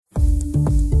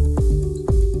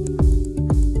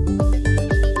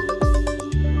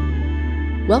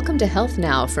Welcome to Health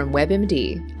Now from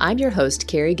WebMD. I'm your host,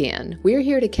 Carrie Gann. We're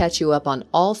here to catch you up on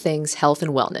all things health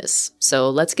and wellness. So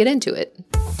let's get into it.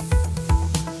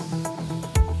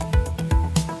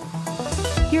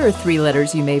 Here are three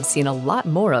letters you may have seen a lot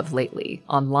more of lately,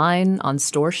 online, on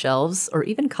store shelves, or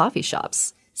even coffee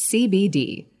shops.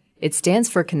 CBD. It stands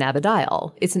for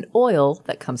cannabidiol. It's an oil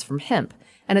that comes from hemp,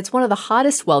 and it's one of the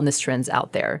hottest wellness trends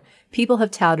out there. People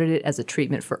have touted it as a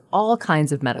treatment for all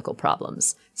kinds of medical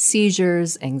problems: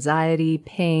 seizures, anxiety,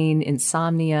 pain,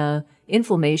 insomnia,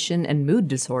 inflammation, and mood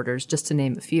disorders, just to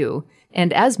name a few.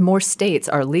 And as more states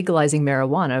are legalizing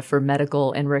marijuana for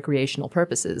medical and recreational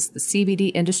purposes, the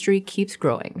CBD industry keeps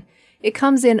growing. It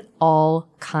comes in all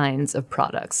kinds of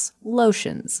products: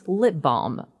 lotions, lip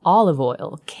balm, olive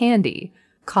oil, candy,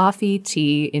 coffee,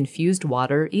 tea, infused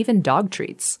water, even dog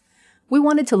treats. We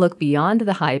wanted to look beyond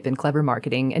the hype and clever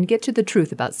marketing and get to the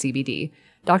truth about CBD.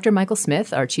 Dr. Michael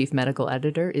Smith, our chief medical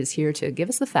editor, is here to give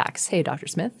us the facts. Hey, Dr.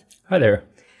 Smith. Hi there.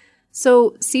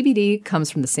 So CBD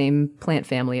comes from the same plant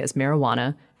family as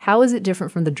marijuana. How is it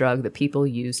different from the drug that people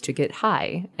use to get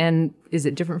high? And is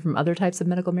it different from other types of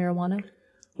medical marijuana?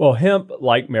 Well, hemp,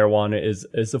 like marijuana,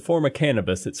 is a form of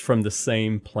cannabis. It's from the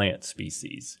same plant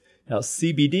species. Now,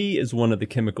 CBD is one of the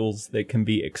chemicals that can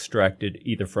be extracted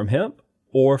either from hemp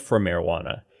or from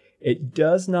marijuana. It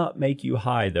does not make you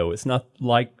high, though. It's not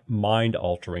like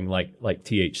mind-altering like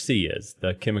THC is,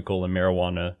 the chemical in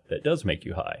marijuana that does make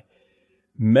you high.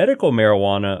 Medical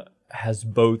marijuana has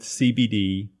both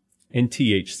CBD and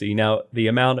THC. Now, the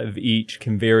amount of each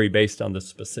can vary based on the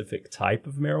specific type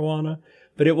of marijuana,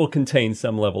 but it will contain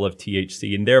some level of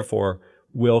THC and therefore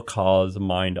will cause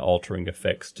mind-altering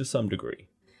effects to some degree.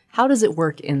 How does it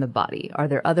work in the body? Are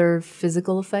there other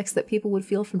physical effects that people would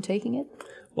feel from taking it?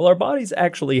 Well, our bodies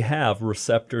actually have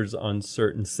receptors on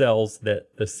certain cells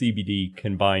that the CBD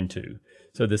can bind to.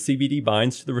 So the CBD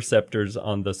binds to the receptors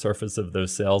on the surface of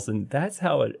those cells, and that's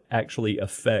how it actually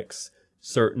affects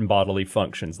certain bodily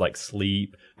functions like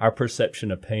sleep, our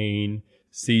perception of pain,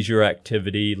 seizure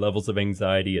activity, levels of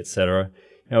anxiety, etc.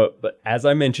 But as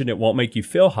I mentioned, it won't make you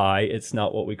feel high. It's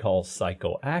not what we call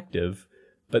psychoactive.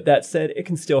 But that said, it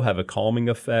can still have a calming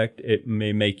effect. It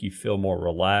may make you feel more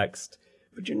relaxed,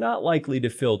 but you're not likely to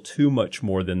feel too much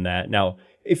more than that. Now,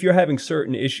 if you're having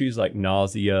certain issues like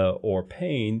nausea or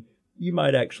pain, you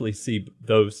might actually see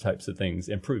those types of things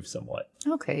improve somewhat.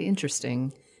 Okay,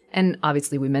 interesting. And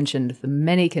obviously, we mentioned the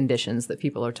many conditions that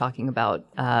people are talking about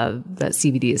that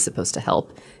CBD is supposed to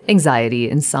help: anxiety,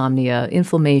 insomnia,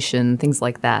 inflammation, things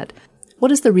like that. What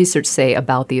does the research say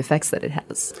about the effects that it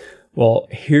has? Well,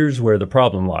 here's where the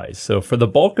problem lies. So for the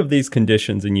bulk of these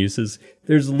conditions and uses,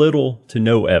 there's little to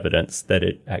no evidence that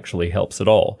it actually helps at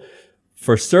all.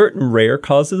 For certain rare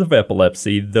causes of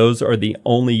epilepsy, those are the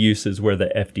only uses where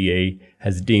the FDA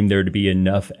has deemed there to be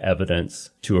enough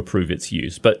evidence to approve its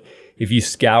use. But if you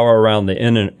scour around the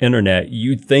internet,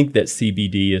 you'd think that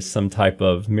CBD is some type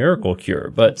of miracle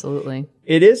cure. But absolutely,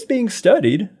 it is being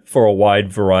studied for a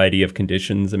wide variety of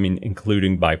conditions,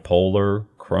 including bipolar,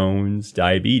 Crohn's,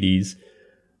 diabetes.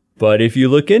 But if you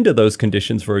look into those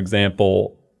conditions, for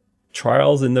example,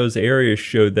 trials in those areas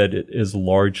show that it is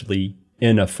largely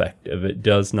ineffective. It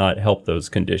does not help those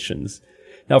conditions.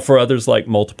 Now, for others like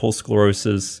multiple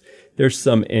sclerosis, there's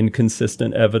some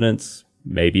inconsistent evidence.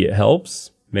 Maybe it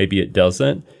helps, maybe it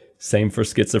doesn't. Same for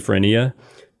schizophrenia.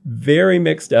 Very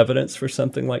mixed evidence for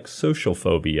something like social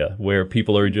phobia, where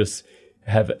people are just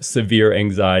have severe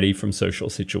anxiety from social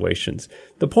situations.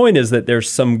 The point is that there's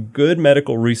some good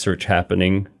medical research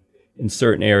happening in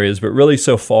certain areas, but really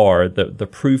so far, the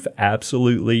proof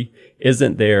absolutely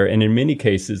isn't there. And in many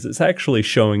cases, it's actually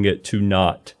showing it to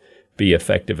not be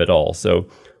effective at all. So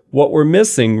what we're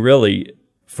missing really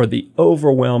for the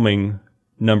overwhelming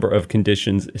number of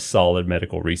conditions is solid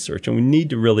medical research. And we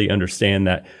need to really understand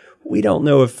that we don't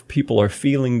know if people are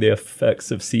feeling the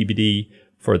effects of CBD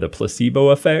for the placebo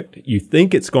effect. You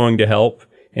think it's going to help,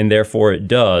 and therefore it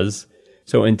does.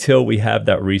 So until we have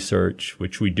that research,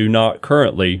 which we do not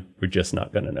currently, we're just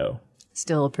not going to know.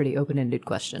 Still a pretty open-ended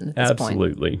question at this point.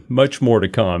 Absolutely. Much more to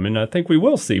come. And I think we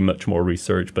will see much more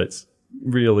research, but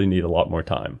really need a lot more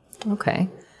time. Okay.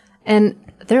 And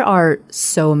there are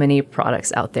so many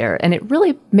products out there, and it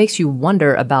really makes you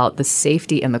wonder about the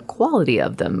safety and the quality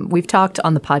of them. We've talked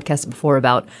on the podcast before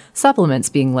about supplements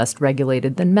being less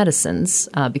regulated than medicines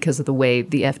because of the way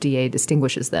the FDA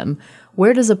distinguishes them.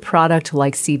 Where does a product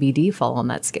like CBD fall on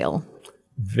that scale?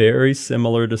 Very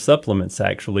similar to supplements,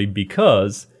 actually,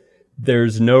 because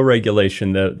there's no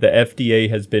regulation. The FDA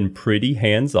has been pretty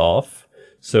hands-off.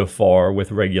 so far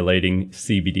with regulating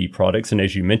CBD products. And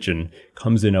as you mentioned,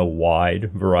 comes in a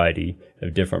wide variety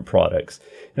of different products.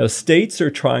 Now, states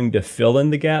are trying to fill in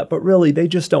the gap, but really they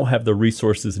just don't have the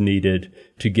resources needed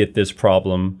to get this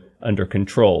problem under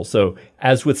control. So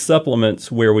as with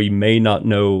supplements where we may not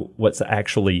know what's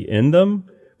actually in them,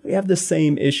 we have the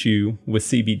same issue with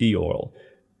CBD oil.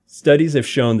 Studies have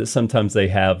shown that sometimes they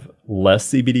have less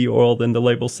CBD oil than the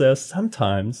label says.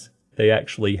 Sometimes they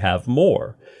actually have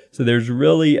more. So there's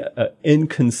really an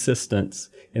inconsistence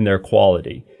in their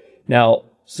quality. Now,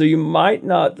 so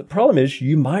the problem is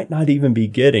you might not even be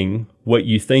getting what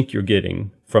you think you're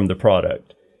getting from the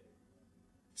product.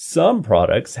 Some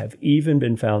products have even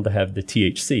been found to have the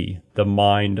THC, the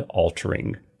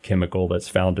mind-altering chemical that's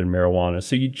found in marijuana.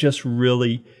 So you just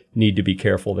really need to be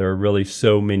careful. There are really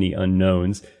so many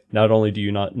unknowns. Not only do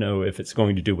you not know if it's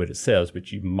going to do what it says,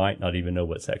 but you might not even know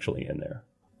what's actually in there.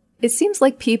 It seems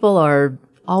like people are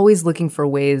always looking for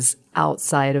ways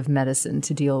outside of medicine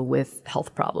to deal with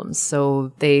health problems.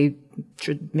 So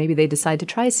maybe they decide to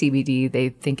try CBD. They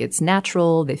think it's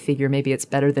natural. They figure maybe it's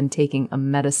better than taking a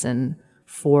medicine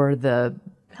for the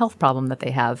health problem that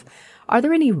they have. Are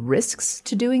there any risks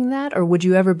to doing that? Or would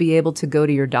you ever be able to go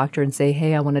to your doctor and say,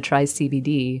 hey, I want to try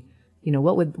CBD?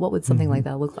 What would something like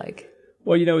that look like?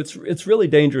 Well, it's really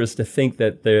dangerous to think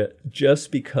that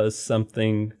just because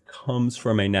something comes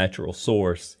from a natural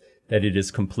source, that it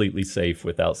is completely safe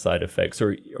without side effects,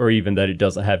 or even that it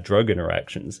doesn't have drug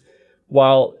interactions.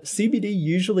 While CBD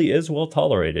usually is well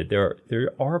tolerated,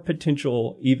 there are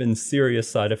potential even serious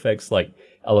side effects like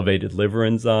elevated liver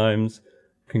enzymes,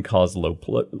 can cause low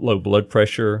blood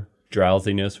pressure,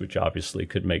 drowsiness, which obviously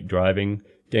could make driving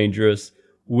dangerous.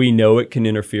 We know it can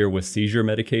interfere with seizure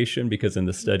medication because in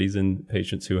the studies in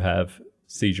patients who have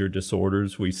seizure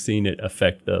disorders, we've seen it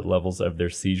affect the levels of their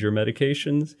seizure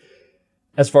medications.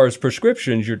 As far as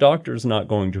prescriptions, your doctor is not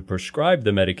going to prescribe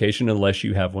the medication unless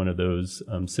you have one of those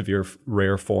severe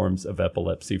rare forms of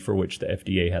epilepsy for which the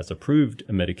FDA has approved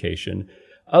a medication.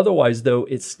 Otherwise, though,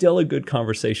 it's still a good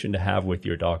conversation to have with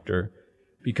your doctor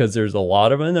because there's a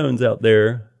lot of unknowns out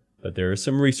there, but there is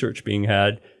some research being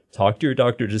had. Talk to your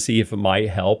doctor to see if it might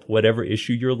help whatever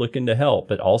issue you're looking to help,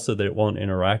 but also that it won't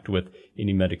interact with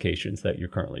any medications that you're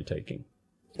currently taking.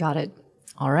 Got it.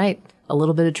 All right. A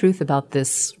little bit of truth about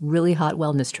this really hot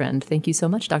wellness trend. Thank you so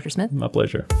much, Dr. Smith. My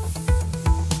pleasure.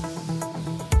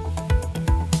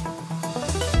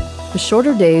 The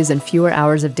shorter days and fewer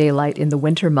hours of daylight in the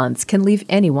winter months can leave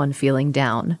anyone feeling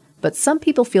down. But some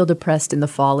people feel depressed in the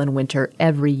fall and winter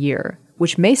every year,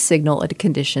 which may signal a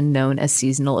condition known as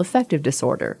seasonal affective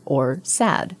disorder, or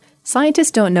SAD. Scientists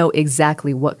don't know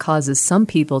exactly what causes some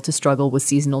people to struggle with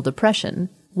seasonal depression.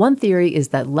 One theory is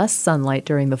that less sunlight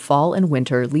during the fall and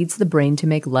winter leads the brain to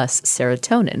make less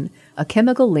serotonin, a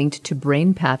chemical linked to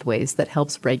brain pathways that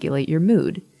helps regulate your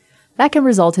mood. That can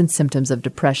result in symptoms of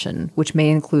depression, which may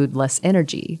include less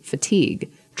energy, fatigue,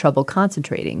 trouble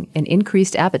concentrating, an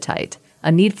increased appetite,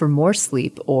 a need for more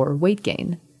sleep, or weight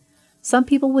gain. Some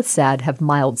people with SAD have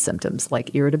mild symptoms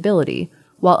like irritability,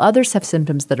 while others have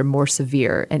symptoms that are more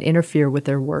severe and interfere with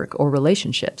their work or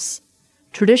relationships.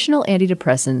 Traditional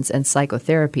antidepressants and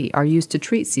psychotherapy are used to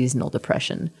treat seasonal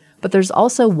depression, but there's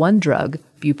also one drug,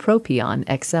 Bupropion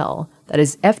XL, that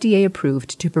is FDA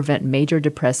approved to prevent major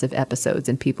depressive episodes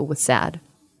in people with SAD.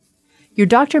 Your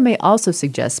doctor may also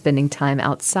suggest spending time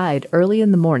outside early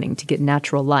in the morning to get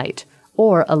natural light,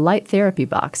 or a light therapy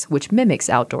box which mimics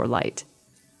outdoor light.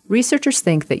 Researchers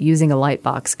think that using a light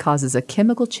box causes a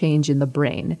chemical change in the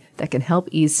brain that can help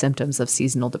ease symptoms of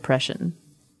seasonal depression.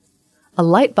 A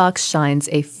light box shines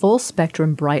a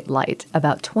full-spectrum bright light,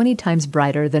 about 20 times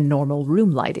brighter than normal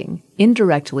room lighting,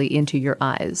 indirectly into your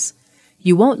eyes.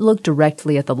 You won't look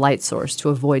directly at the light source to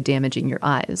avoid damaging your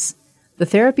eyes. The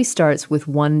therapy starts with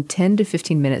one 10 to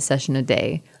 15-minute session a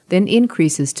day, then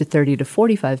increases to 30 to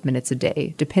 45 minutes a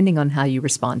day, depending on how you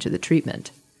respond to the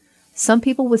treatment. Some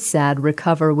people with SAD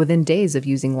recover within days of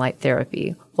using light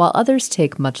therapy, while others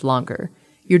take much longer.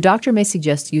 Your doctor may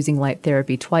suggest using light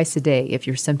therapy twice a day if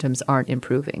your symptoms aren't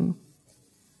improving.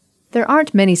 There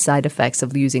aren't many side effects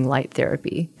of using light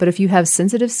therapy, but if you have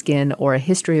sensitive skin or a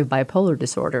history of bipolar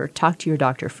disorder, talk to your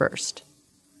doctor first.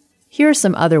 Here are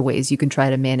some other ways you can try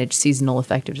to manage seasonal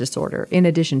affective disorder in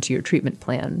addition to your treatment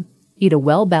plan. Eat a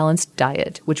well-balanced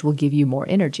diet, which will give you more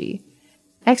energy.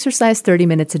 Exercise 30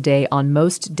 minutes a day on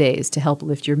most days to help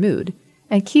lift your mood,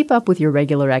 and keep up with your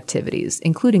regular activities,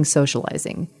 including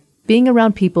socializing. Being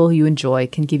around people you enjoy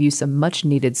can give you some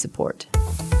much-needed support.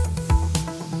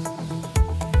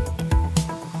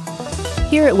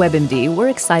 Here at WebMD, we're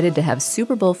excited to have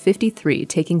Super Bowl 53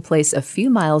 taking place a few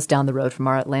miles down the road from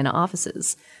our Atlanta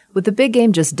offices. With the big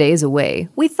game just days away,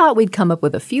 we thought we'd come up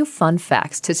with a few fun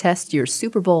facts to test your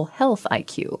Super Bowl health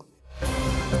IQ.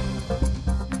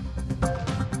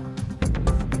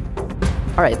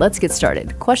 All right, let's get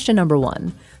started. Question number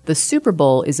 1. The Super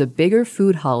Bowl is a bigger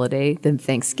food holiday than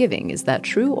Thanksgiving. Is that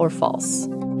true or false?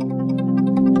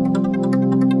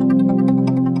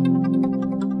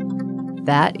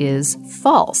 That is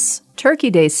false. Turkey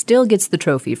Day still gets the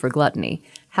trophy for gluttony.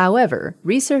 However,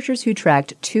 researchers who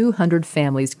tracked 200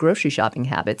 families' grocery shopping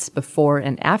habits before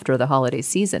and after the holiday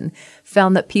season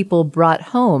found that people brought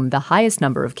home the highest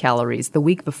number of calories the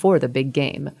week before the big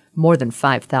game, more than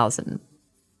 5,000.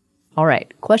 All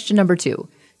right, question number 2.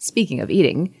 Speaking of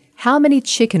eating, how many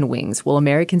chicken wings will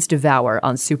Americans devour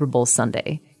on Super Bowl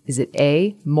Sunday? Is it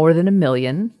A, more than 1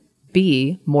 million,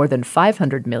 B, more than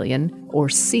 500 million, or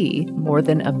C, more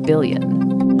than 1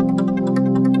 billion?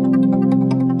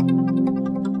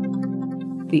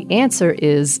 The answer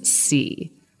is C.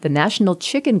 The National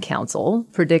Chicken Council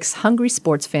predicts hungry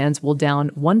sports fans will down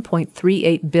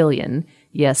 1.38 billion,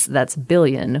 yes, that's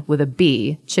billion with a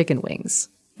B, chicken wings,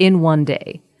 in one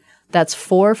day. That's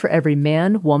 4 for every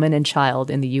man, woman, and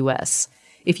child in the U.S.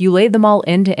 If you laid them all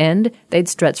end to end, they'd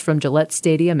stretch from Gillette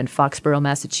Stadium in Foxborough,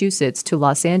 Massachusetts to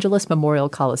Los Angeles Memorial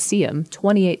Coliseum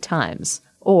 28 times,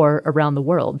 or around the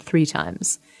world 3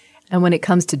 times. And when it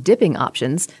comes to dipping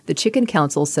options, the Chicken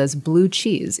Council says blue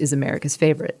cheese is America's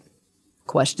favorite.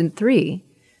 Question 3.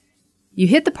 You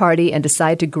hit the party and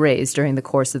decide to graze during the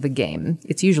course of the game.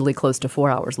 It's usually close to 4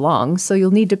 hours long, so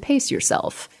you'll need to pace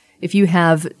yourself. If you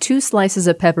have 2 slices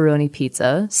of pepperoni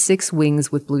pizza, 6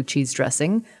 wings with blue cheese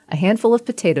dressing, a handful of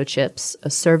potato chips, a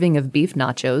serving of beef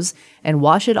nachos, and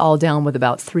wash it all down with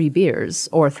about 3 beers,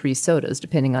 or 3 sodas,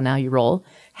 depending on how you roll,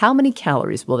 how many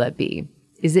calories will that be?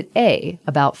 Is it A,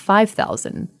 about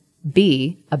 5,000,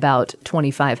 B, about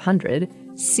 2,500,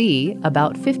 C,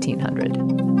 about 1,500?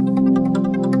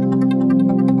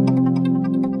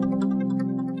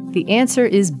 The answer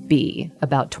is B,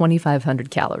 about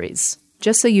 2,500 calories.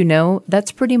 Just so you know,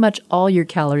 that's pretty much all your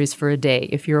calories for a day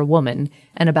if you're a woman,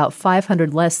 and about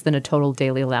 500 less than a total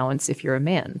daily allowance if you're a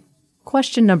man.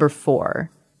 Question number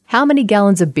 4. How many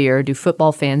gallons of beer do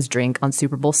football fans drink on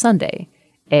Super Bowl Sunday?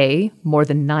 A, more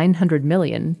than 900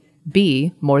 million,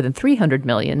 B, more than 300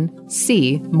 million,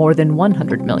 C, more than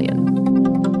 100 million.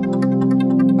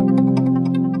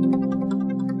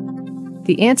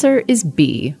 The answer is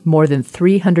B, more than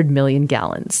 300 million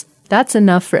gallons. That's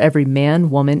enough for every man,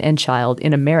 woman, and child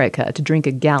in America to drink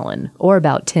a gallon, or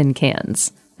about 10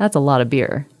 cans. That's a lot of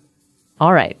beer.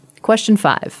 All right, question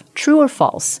 5. True or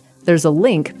false? There's a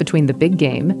link between the big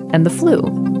game and the flu.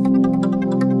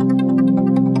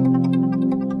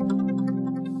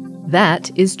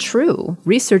 That is true.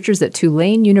 Researchers at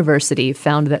Tulane University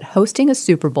found that hosting a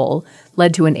Super Bowl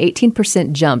led to an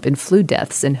 18% jump in flu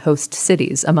deaths in host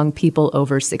cities among people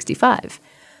over 65.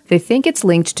 They think it's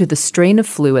linked to the strain of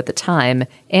flu at the time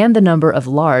and the number of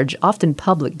large, often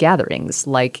public gatherings,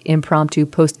 like impromptu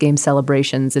post-game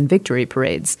celebrations and victory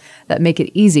parades, that make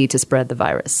it easy to spread the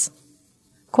virus.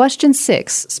 Question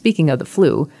 6, speaking of the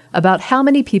flu, about how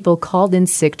many people called in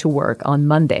sick to work on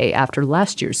Monday after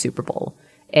last year's Super Bowl?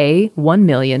 A, 1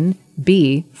 million,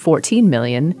 B, 14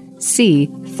 million, C,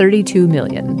 32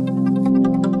 million.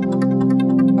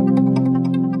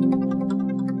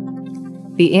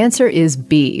 The answer is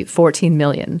B, 14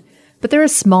 million, but they're a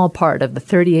small part of the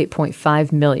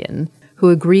 38.5 million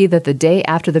who agree that the day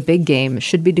after the big game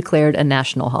should be declared a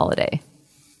national holiday.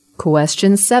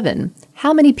 Question 7.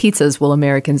 How many pizzas will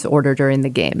Americans order during the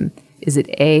game? Is it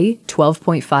A,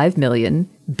 12.5 million,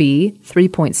 B,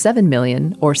 3.7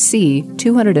 million, or C,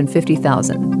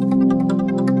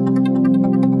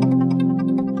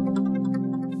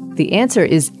 250,000? The answer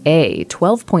is A,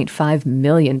 12.5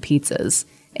 million pizzas.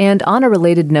 And on a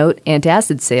related note,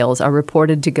 antacid sales are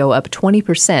reported to go up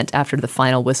 20% after the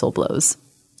final whistle blows.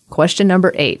 Question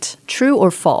number 8. True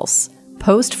or false?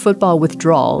 Post-football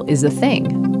withdrawal is a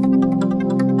thing.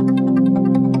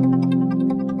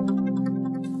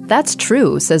 That's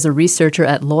true, says a researcher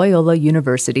at Loyola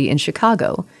University in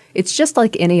Chicago. It's just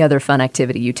like any other fun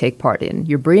activity you take part in.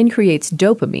 Your brain creates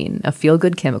dopamine, a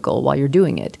feel-good chemical, while you're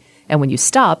doing it. And when you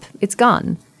stop, it's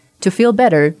gone. To feel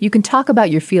better, you can talk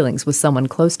about your feelings with someone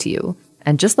close to you.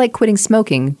 And just like quitting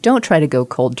smoking, don't try to go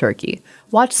cold turkey.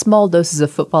 Watch small doses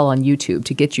of football on YouTube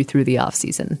to get you through the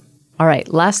off-season. All right,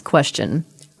 last question.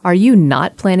 Are you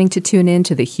not planning to tune in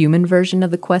to the human version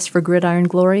of the quest for gridiron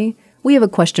glory? We have a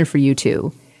question for you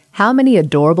too. How many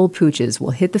adorable pooches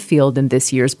will hit the field in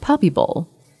this year's Puppy Bowl?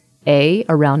 A,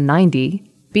 around 90,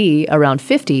 B, around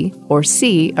 50, or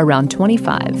C, around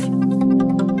 25?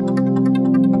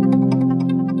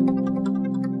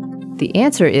 The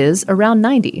answer is around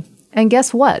 90. And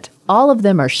guess what? All of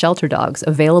them are shelter dogs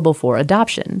available for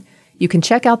adoption. You can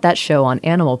check out that show on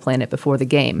Animal Planet before the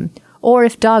game. Or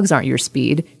if dogs aren't your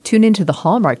speed, tune into the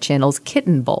Hallmark Channel's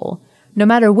Kitten Bowl. No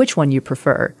matter which one you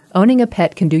prefer, owning a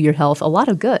pet can do your health a lot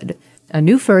of good. A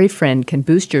new furry friend can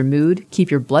boost your mood, keep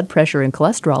your blood pressure and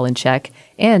cholesterol in check,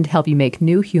 and help you make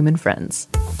new human friends.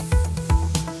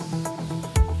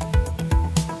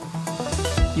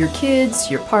 Your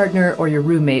kids, your partner, or your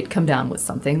roommate come down with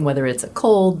something, whether it's a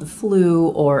cold, the flu,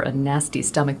 or a nasty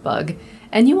stomach bug,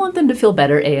 and you want them to feel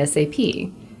better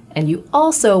ASAP. And you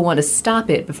also want to stop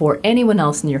it before anyone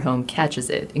else in your home catches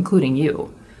it, including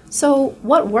you. So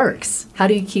what works? How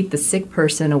do you keep the sick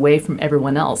person away from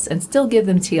everyone else and still give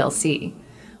them TLC?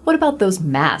 What about those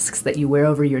masks that you wear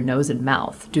over your nose and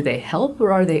mouth? Do they help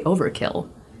or are they overkill?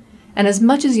 And as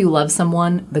much as you love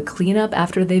someone, the cleanup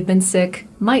after they've been sick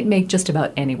might make just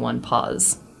about anyone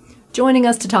pause. Joining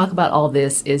us to talk about all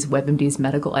this is WebMD's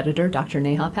medical editor, Dr.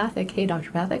 Neha Pathak. Hey,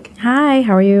 Dr. Pathak. Hi,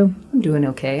 how are you? I'm doing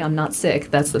okay. I'm not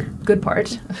sick. That's the good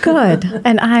part. Good.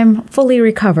 And I'm fully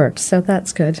recovered, so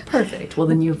that's good. Perfect. Well,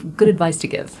 then you have good advice to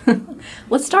give.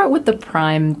 Let's start with the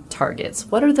prime targets.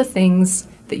 What are the things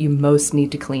that you most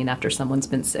need to clean after someone's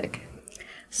been sick?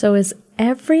 So is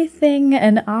everything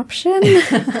an option?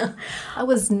 I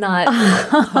was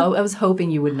hoping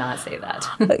you would not say that.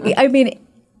 I mean,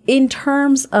 in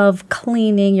terms of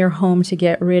cleaning your home to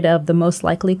get rid of the most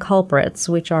likely culprits,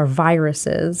 which are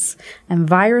viruses, and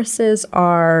viruses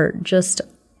are just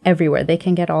everywhere. They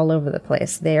can get all over the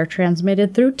place. They are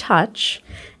transmitted through touch,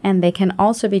 and they can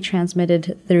also be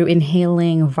transmitted through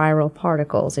inhaling viral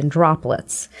particles in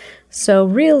droplets. So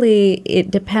really,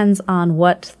 it depends on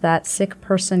what that sick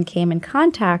person came in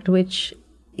contact, which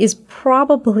is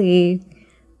probably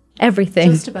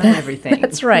everything. Just about everything.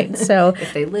 That's right. So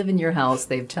if they live in your house,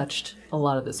 they've touched a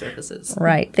lot of the surfaces.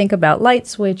 Right. Think about light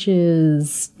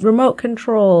switches, remote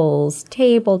controls,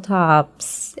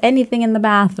 tabletops, anything in the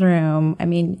bathroom. I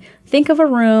mean, think of a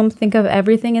room, think of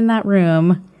everything in that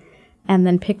room, and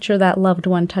then picture that loved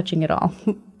one touching it all.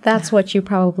 That's what you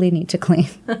probably need to clean.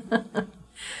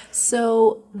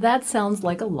 So that sounds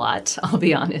like a lot, I'll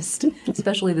be honest,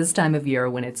 especially this time of year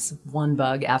when it's one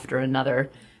bug after another.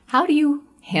 How do you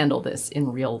handle this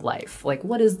in real life? Like,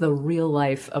 what is the real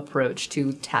life approach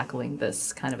to tackling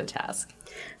this kind of a task?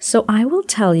 So I will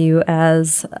tell you,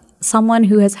 as someone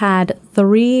who has had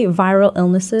 3 viral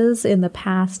illnesses in the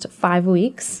past 5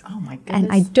 weeks, oh my goodness,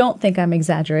 and I don't think I'm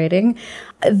exaggerating,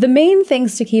 the main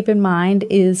things to keep in mind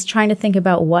is trying to think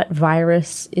about what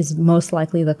virus is most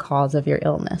likely the cause of your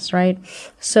illness, right?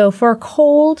 So for a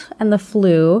cold and the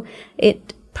flu,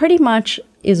 it pretty much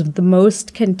is the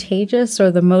most contagious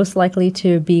or the most likely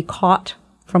to be caught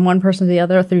from one person to the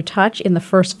other through touch in the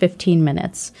first 15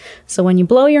 minutes. So when you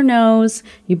blow your nose,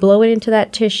 you blow it into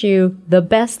that tissue, the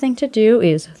best thing to do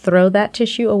is throw that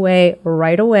tissue away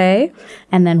right away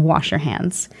and then wash your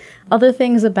hands. Other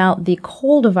things about the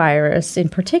cold virus in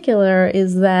particular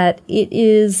is that it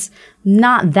is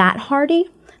not that hardy.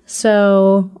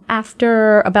 So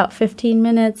after about 15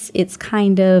 minutes, it's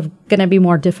kind of going to be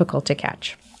more difficult to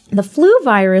catch. The flu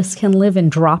virus can live in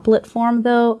droplet form,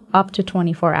 though, up to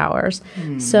 24 hours.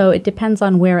 So it depends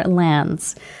on where it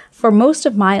lands. For most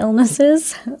of my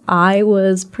illnesses, I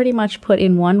was pretty much put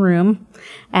in one room,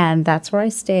 and that's where I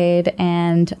stayed.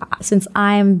 And since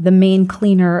I'm the main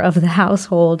cleaner of the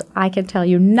household, I can tell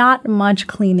you not much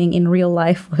cleaning in real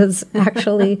life was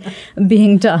actually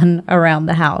being done around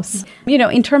the house. You know,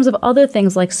 in terms of other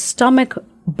things like stomach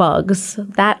bugs,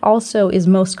 that also is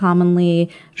most commonly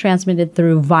transmitted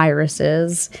through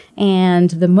viruses.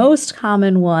 And the most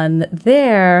common one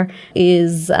there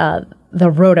is the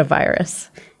rotavirus.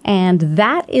 And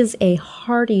that is a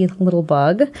hardy little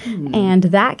bug, and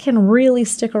that can really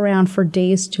stick around for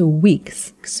days to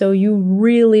weeks. So you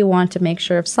really want to make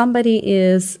sure if somebody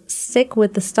is sick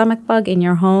with the stomach bug in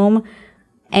your home,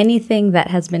 anything that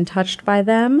has been touched by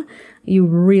them, you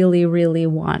really, really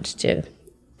want to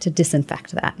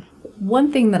disinfect that.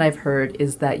 One thing that I've heard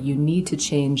is that you need to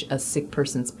change a sick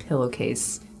person's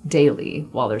pillowcase daily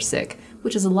while they're sick,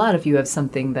 which is a lot if you have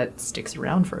something that sticks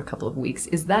around for a couple of weeks.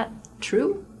 Is that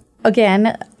true?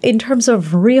 Again, in terms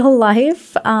of real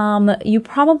life, you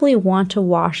probably want to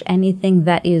wash anything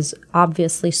that is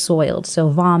obviously soiled. So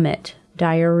vomit,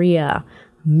 diarrhea,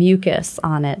 mucus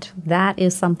on it. That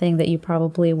is something that you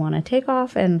probably want to take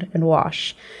off and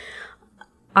wash.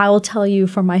 I will tell you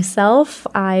for myself,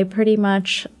 I pretty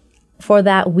much, for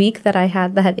that week that I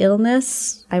had that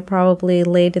illness, I probably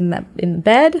laid in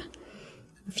bed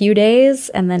a few days,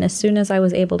 and then as soon as I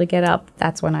was able to get up,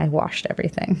 that's when I washed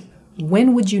everything.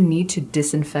 When would you need to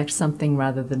disinfect something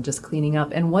rather than just cleaning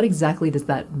up? And what exactly does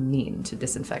that mean to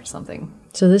disinfect something?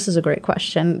 So this is a great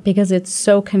question because it's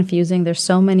so confusing. There's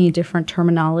so many different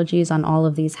terminologies on all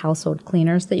of these household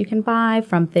cleaners that you can buy,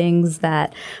 from things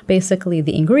that basically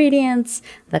the ingredients,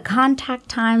 the contact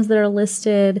times that are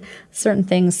listed. Certain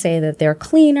things say that they're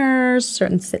cleaners,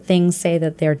 certain things say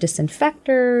that they're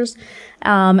disinfectors.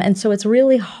 And so it's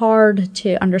really hard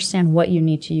to understand what you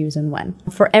need to use and when.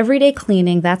 For everyday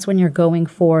cleaning, that's when you're going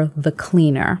for the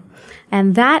cleaner.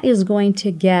 And that is going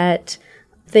to get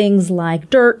things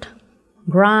like dirt,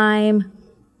 grime,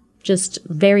 just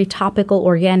very topical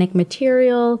organic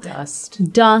material,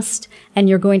 dust, and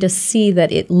you're going to see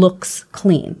that it looks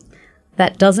clean.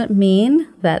 That doesn't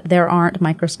mean that there aren't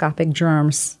microscopic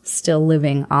germs still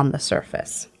living on the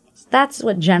surface. That's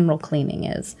what general cleaning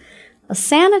is. A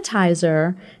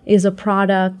sanitizer is a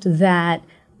product that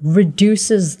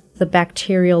reduces the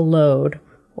bacterial load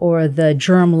or the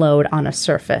germ load on a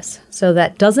surface. So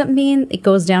that doesn't mean it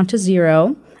goes down to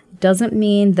zero. It doesn't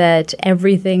mean that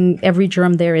every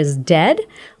germ there is dead,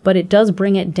 but it does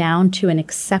bring it down to an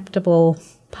acceptable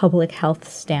public health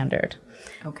standard.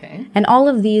 Okay. And all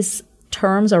of these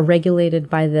terms are regulated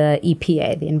by the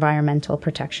EPA, the Environmental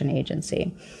Protection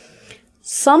Agency.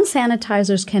 Some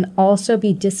sanitizers can also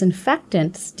be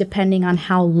disinfectants depending on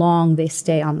how long they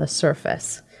stay on the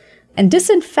surface. And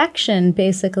disinfection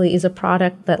basically is a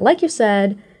product that, like you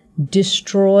said,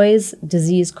 destroys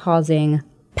disease-causing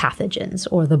pathogens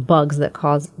or the bugs that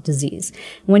cause disease.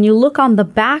 When you look on the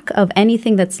back of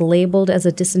anything that's labeled as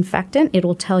a disinfectant, it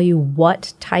will tell you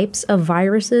what types of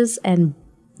viruses and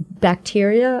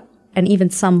bacteria and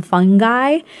even some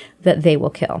fungi that they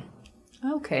will kill.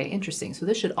 Okay, interesting. So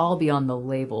this should all be on the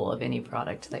label of any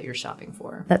product that you're shopping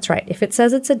for. That's right. If it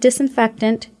says it's a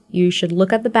disinfectant, you should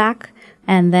look at the back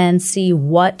and then see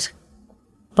what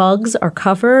bugs are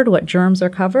covered, what germs are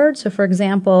covered. So for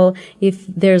example, if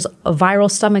there's a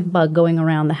viral stomach bug going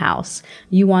around the house,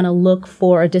 you want to look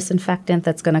for a disinfectant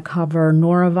that's going to cover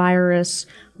norovirus,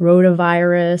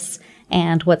 rotavirus,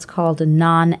 and what's called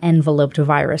non-enveloped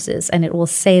viruses. And it will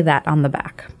say that on the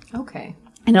back. Okay.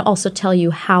 And it'll also tell you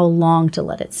how long to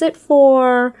let it sit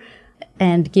for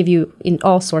and give you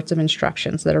all sorts of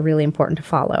instructions that are really important to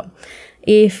follow.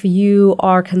 If you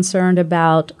are concerned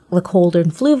about the cold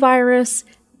and flu virus,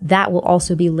 that will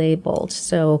also be labeled.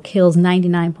 So kills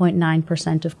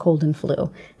 99.9% of cold and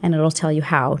flu, and it'll tell you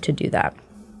how to do that.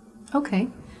 Okay,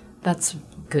 that's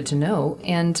good to know.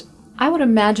 And I would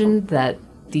imagine that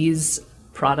these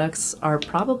products are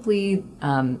probably,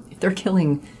 if they're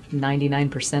killing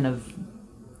 99% of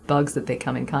bugs that they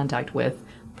come in contact with,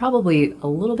 probably a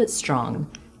little bit strong.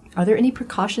 Are there any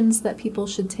precautions that people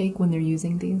should take when they're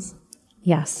using these?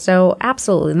 Yes, so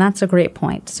absolutely, and that's a great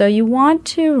point. So you want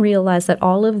to realize that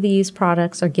all of these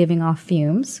products are giving off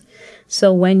fumes.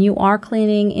 So when you are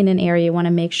cleaning in an area, you want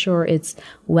to make sure it's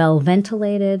well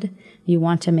ventilated. You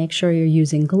want to make sure you're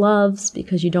using gloves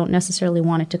because you don't necessarily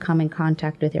want it to come in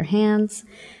contact with your hands.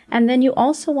 And then you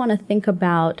also want to think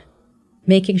about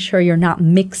making sure you're not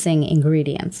mixing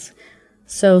ingredients.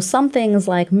 So some things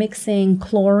like mixing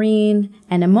chlorine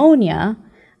and ammonia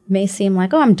may seem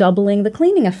like, oh, I'm doubling the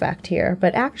cleaning effect here,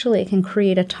 but actually it can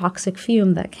create a toxic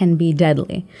fume that can be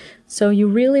deadly. So you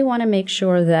really want to make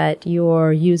sure that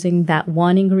you're using that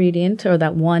one ingredient or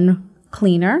that one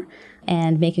cleaner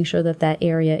and making sure that that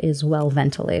area is well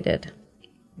ventilated.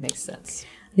 Makes sense.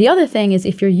 The other thing is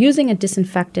if you're using a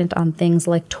disinfectant on things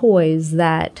like toys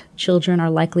that children are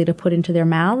likely to put into their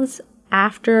mouths,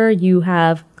 after you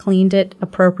have cleaned it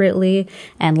appropriately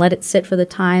and let it sit for the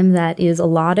time that is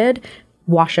allotted,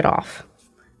 wash it off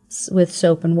with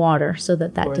soap and water so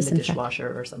that or in the disinfects.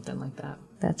 dishwasher or something like that.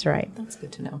 That's right. That's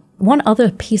good to know. One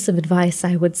other piece of advice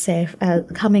I would say,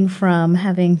 coming from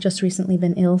having just recently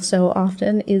been ill so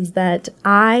often, is that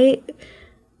I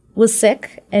was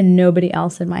sick and nobody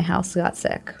else in my house got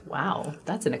sick. Wow,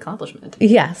 that's an accomplishment.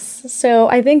 Yes. So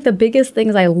I think the biggest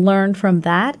things I learned from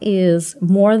that is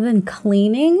more than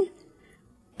cleaning,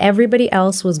 everybody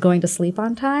else was going to sleep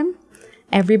on time.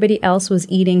 Everybody else was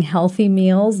eating healthy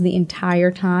meals the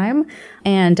entire time.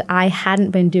 And I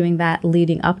hadn't been doing that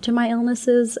leading up to my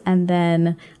illnesses. And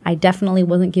then I definitely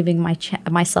wasn't giving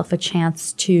myself a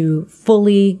chance to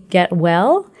fully get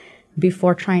well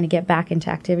before trying to get back into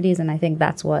activities. And I think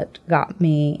that's what got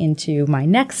me into my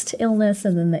next illness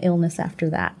and then the illness after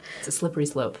that. It's a slippery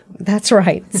slope. That's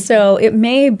right. So it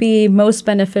may be most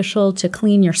beneficial to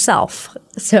clean yourself.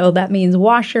 So that means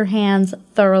wash your hands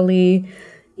thoroughly,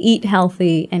 eat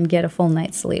healthy, and get a full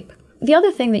night's sleep. The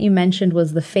other thing that you mentioned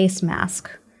was the face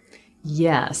mask.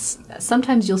 Yes.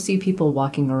 Sometimes you'll see people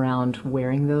walking around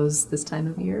wearing those this time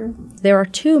of year. There are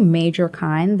two major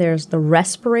kinds. There's the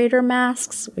respirator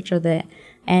masks, which are the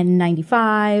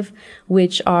N95,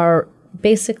 which are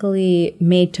basically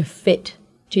made to fit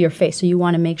to your face. So you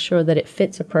want to make sure that it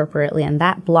fits appropriately, and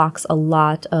that blocks a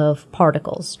lot of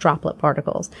particles, droplet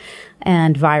particles,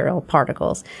 and viral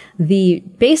particles. The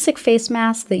basic face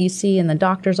mask that you see in the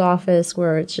doctor's office,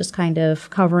 where it's just kind of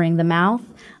covering the mouth,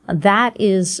 that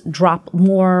is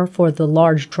more for the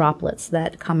large droplets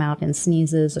that come out in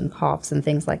sneezes and coughs and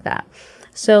things like that.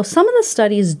 So some of the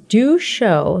studies do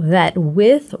show that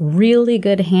with really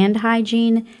good hand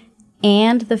hygiene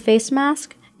and the face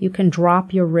mask, you can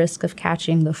drop your risk of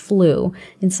catching the flu.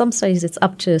 In some studies, it's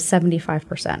up to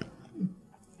 75%.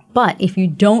 But if you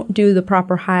don't do the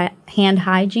proper hand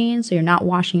hygiene, so you're not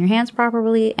washing your hands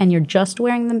properly and you're just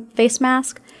wearing the face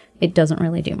mask, it doesn't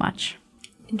really do much.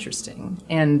 Interesting.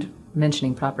 And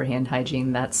mentioning proper hand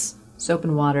hygiene, that's soap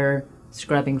and water,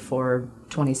 scrubbing for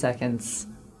 20 seconds.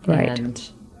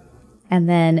 Right. And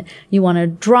then you want to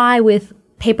dry with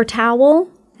paper towel,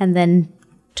 and then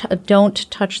don't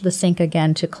touch the sink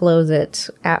again to close it,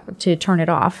 to turn it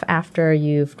off after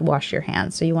you've washed your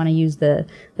hands. So you want to use the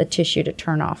tissue to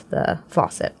turn off the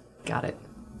faucet. Got it.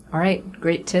 All right,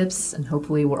 great tips, and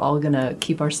hopefully we're all going to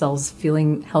keep ourselves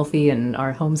feeling healthy and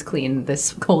our homes clean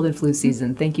this cold and flu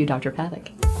season. Thank you, Dr. Pathak.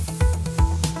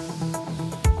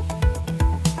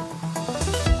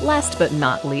 Last but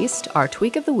not least, our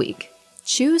tweak of the week.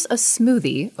 Choose a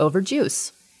smoothie over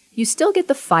juice. You still get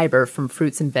the fiber from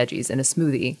fruits and veggies in a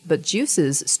smoothie, but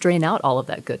juices strain out all of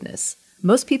that goodness.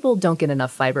 Most people don't get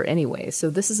enough fiber anyway, so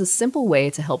this is a simple way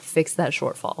to help fix that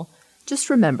shortfall. Just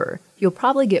remember, you'll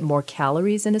probably get more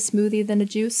calories in a smoothie than a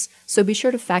juice, so be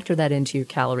sure to factor that into your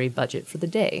calorie budget for the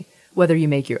day, whether you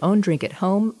make your own drink at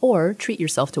home or treat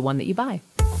yourself to one that you buy.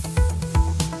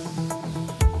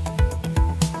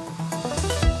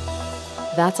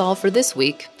 That's all for this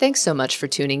week. Thanks so much for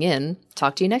tuning in.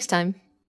 Talk to you next time.